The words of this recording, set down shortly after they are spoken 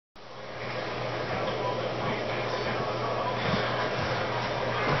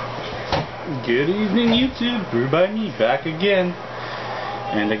Good evening, YouTube. Brew by me, back again.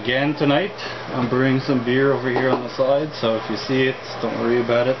 And again tonight, I'm brewing some beer over here on the side, so if you see it, don't worry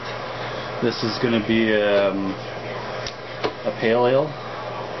about it. This is going to be a pale ale.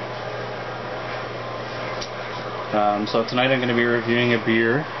 So tonight I'm going to be reviewing a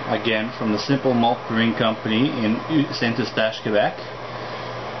beer, again, from the Simple Malt Brewing Company in Saint-Eustache, Quebec.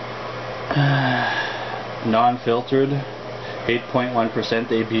 Non-filtered, 8.1%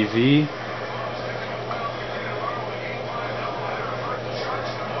 ABV.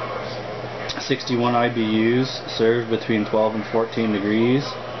 (61 IBUs), served between 12 and 14 degrees.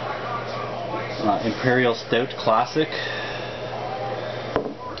 Imperial Stout Classic,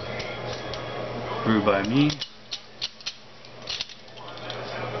 brewed by me.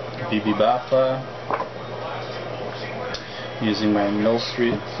 BB Bafa, using my Mill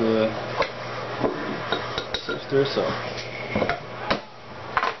Street sifter. So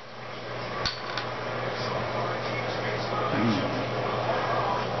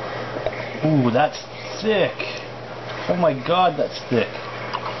ooh, that's thick. Oh my god, that's thick.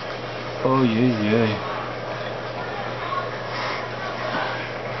 Oh yeah.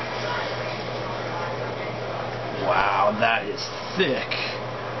 Wow, that is thick.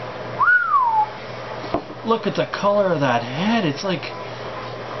 Look at the color of that head. It's like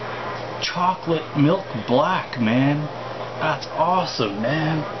chocolate milk black, man. That's awesome,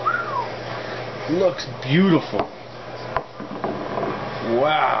 man. Looks beautiful.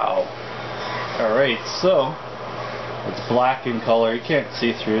 Wow. Alright, so it's black in color. You can't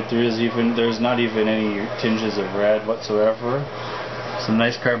see through it. There's not even any tinges of red whatsoever. Some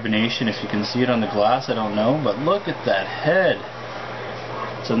nice carbonation. If you can see it on the glass, I don't know, but look at that head.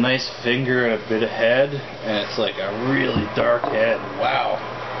 It's a nice finger and a bit of head, and it's like a really dark head. Wow.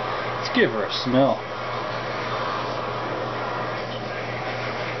 Let's give her a smell.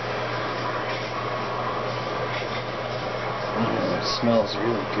 It smells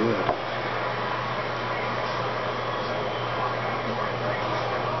really good.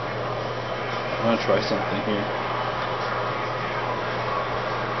 I'm gonna try something here.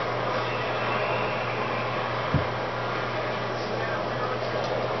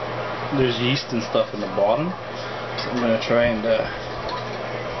 There's yeast and stuff in the bottom, so I'm gonna try and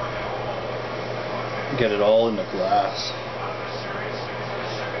get it all in the glass.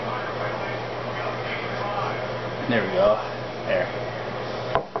 There we go. There.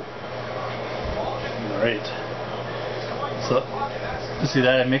 Alright. So, see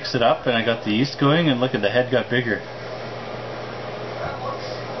that? I mixed it up and I got the yeast going, and look at the head got bigger.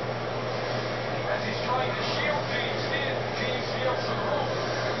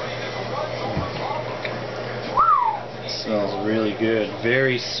 Smells really good.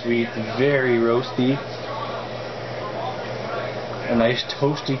 Very sweet, very roasty. A nice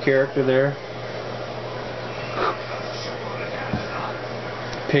toasty character there.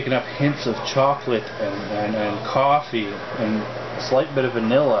 Picking up hints of chocolate and coffee and a slight bit of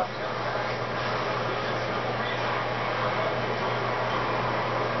vanilla.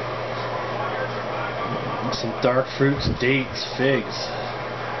 Some dark fruits, dates, figs.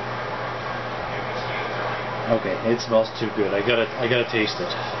 Okay, it smells too good. I gotta taste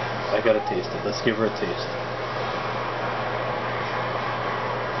it. I gotta taste it. Let's give her a taste.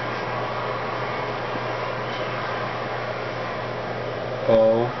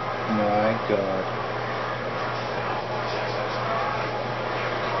 Oh my god.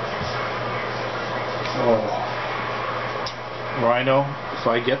 Oh. Rhino, if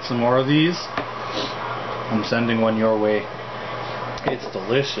I get some more of these, I'm sending one your way. It's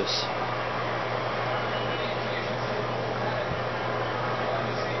delicious.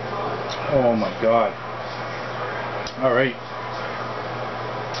 Oh my god. Alright.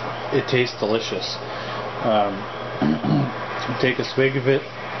 It tastes delicious. Take a swig of it,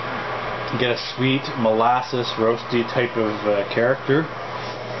 get a sweet molasses roasty type of character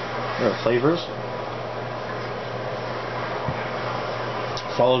or flavors,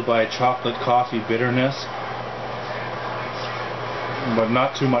 followed by chocolate coffee bitterness, but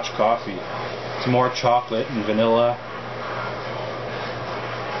not too much coffee. It's more chocolate and vanilla.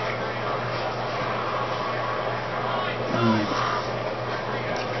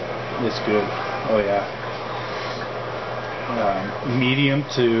 It's good. Oh yeah. Medium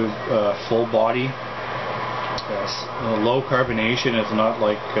to full body. Yes. Low carbonation. It's not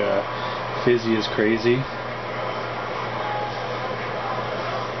like fizzy as crazy.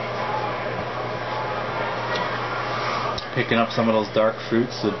 Picking up some of those dark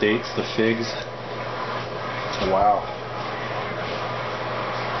fruits, the dates, the figs. Wow.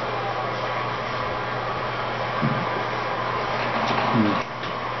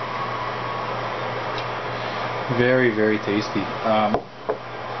 very, very tasty.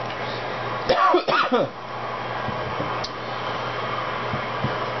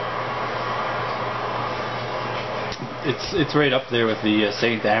 It's right up there with the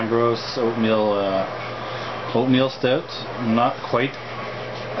St. Ambrose oatmeal stout. Not quite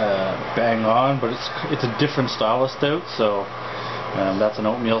bang on, but it's a different style of stout. So that's an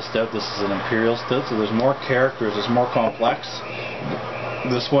oatmeal stout. This is an imperial stout. So there's more characters. It's more complex.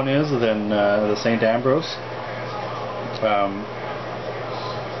 This one is than the St. Ambrose.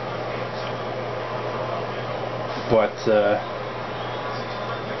 But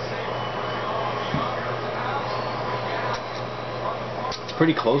it's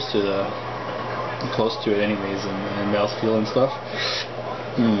pretty close to it anyways in mouthfeel and stuff.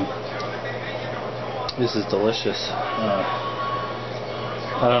 This is delicious.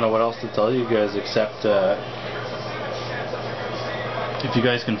 I don't know what else to tell you guys except if you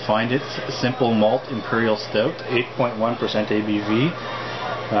guys can find it, Simple Malt Imperial Stout, 8.1% ABV.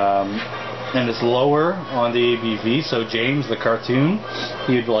 And it's lower on the ABV, so James, the cartoon,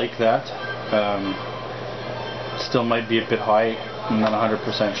 he'd like that. Still might be a bit high, I'm not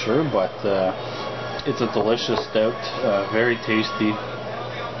 100% sure, but it's a delicious stout, very tasty.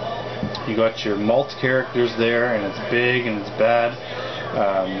 You got your malt characters there, and it's big and it's bad.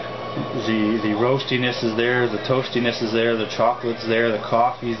 The roastiness is there, the toastiness is there, the chocolate's there, the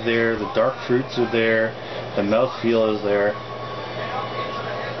coffee's there, the dark fruits are there, the mouthfeel is there.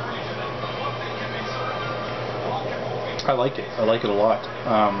 I like it a lot.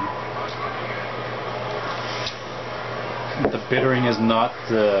 The bittering is not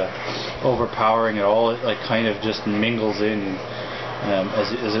overpowering at all. It like kind of just mingles in.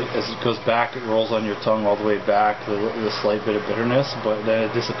 As it goes back, it rolls on your tongue all the way back, the slight bit of bitterness, but then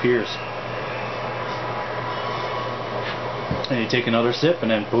it disappears. And you take another sip, and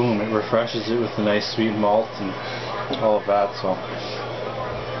then boom, it refreshes it with the nice sweet malt and all of that. So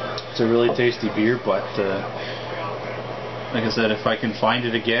it's a really tasty beer, but like I said, if I can find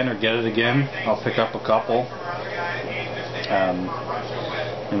it again or get it again, I'll pick up a couple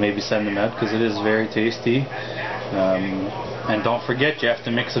and maybe send them out, because it is very tasty. And don't forget, you have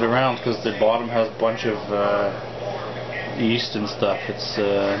to mix it around, because the bottom has a bunch of yeast and stuff. It's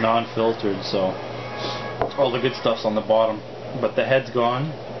non-filtered, so all the good stuff's on the bottom. But the head's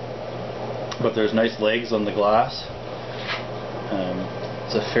gone, but there's nice legs on the glass.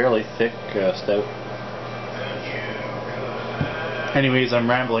 It's a fairly thick stout. Anyways, I'm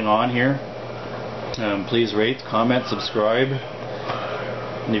rambling on here. Please rate, comment, subscribe.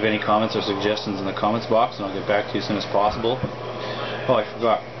 Leave any comments or suggestions in the comments box, and I'll get back to you as soon as possible. Oh, I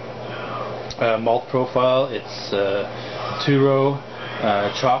forgot. Malt profile, it's 2-row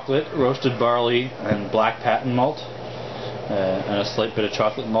chocolate, roasted barley, and black patent malt, and a slight bit of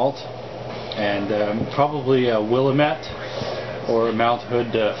chocolate malt, and probably a Willamette or Mount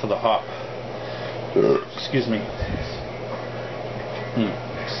Hood for the hop. Excuse me.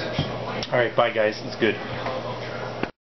 Alright, bye guys, it's good.